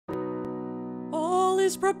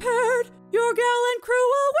is prepared, your gallant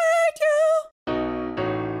crew await you.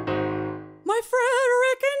 My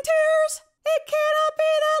Frederic in tears, it cannot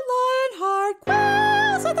be that Lionheart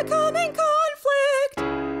quails at the coming conflict.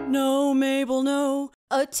 No, Mabel, no,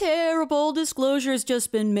 a terrible disclosure's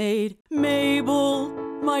just been made. Mabel,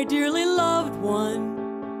 my dearly loved one,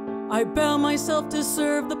 I bound myself to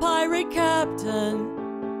serve the pirate captain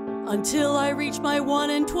until I reach my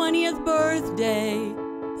 120th birthday.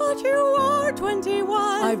 But you are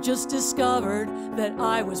 21. I've just discovered that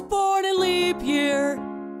I was born in leap year,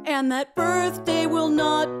 and that birthday will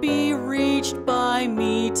not be reached by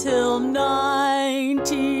me till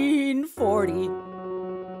 1940.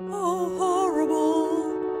 Oh,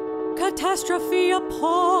 horrible, catastrophe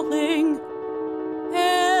appalling,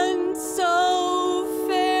 and so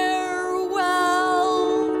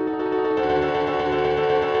farewell.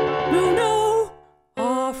 No, no,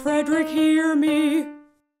 ah, Frederic, hear me.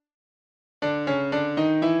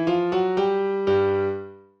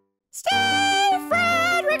 Stay,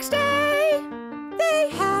 Frederic, stay. They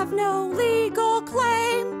have no legal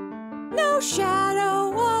claim. No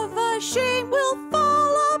shadow of a shame will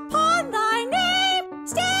fall upon thy name.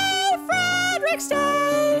 Stay, Frederic,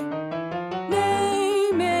 stay. Nay,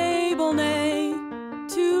 Mabel, nay.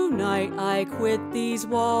 Tonight I quit these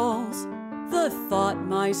walls. The thought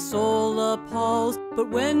my soul appalls, but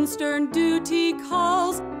when stern duty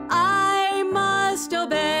calls, I must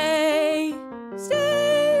obey.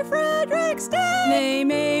 Stay, Frederic, stay. Nay,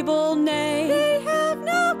 Mabel, nay. They have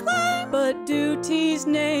no claim, but duty's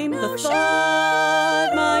name. No, the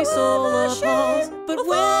thought my soul appalls, but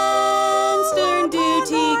when stern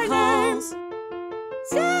duty calls,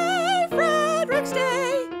 stay, Frederic,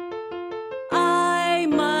 stay. I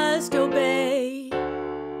must obey.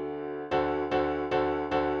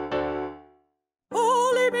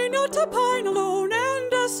 Oh, leave me not to pine alone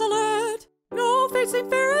and desolate. No fate seem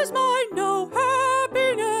fair as mine, no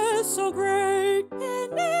happiness so great. In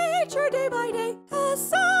nature day by day has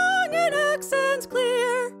sung in accents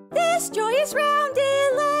clear this joyous round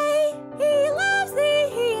delay. He loves thee,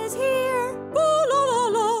 he is here. Fa la la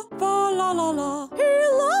la, fa la la la. He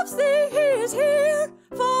loves thee, he is here.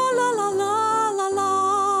 Fa la la la la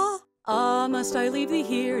la. Ah, must I leave thee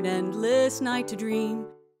here an endless night to dream,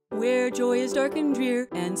 where joy is dark and drear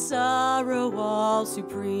and sorrow all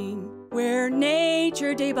supreme, where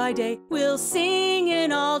nature day by day will sing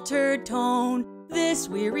in altered tone this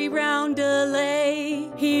weary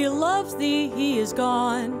roundelay. He loves thee, he is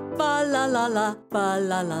gone. Fa la la la, fa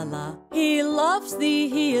la la la. He loves thee,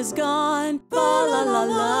 he is gone. Fa la la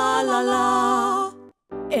la la la.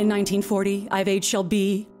 In 1940, I've age shall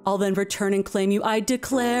be. I'll then return and claim you, I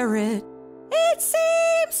declare it. It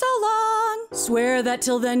seems so long. Swear that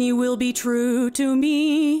till then you will be true to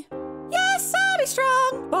me. Yes, I'll be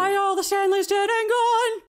strong. By all the Stanleys dead and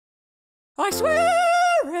gone, I swear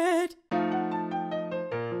it.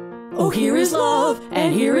 Oh, here is love,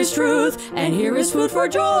 and here is truth, and here is food for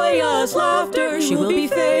joyous laughter. She will be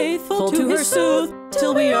faithful to her sooth,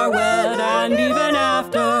 till we are wed and even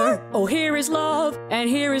after. Oh, here is love, and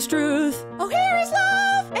here is truth. Oh, here is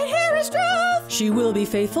love, and here is truth. She will be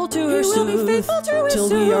faithful to her sooth, till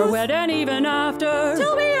we are wed and even after.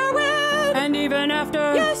 Till we are wed and even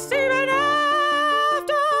after. Yes, even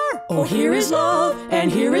after. Oh, here is love, and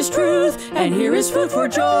here is truth, and here is food for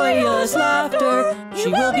joyous laughter. She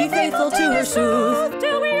will be faithful to her sooth,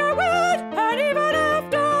 till we are wed and even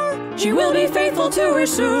after. She will be faithful to her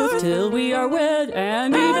sooth, till we are wed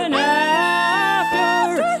and even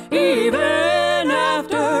after. Even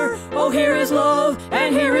after. Oh, here is love,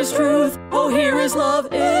 and here is truth. Oh, here is love,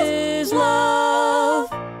 is love.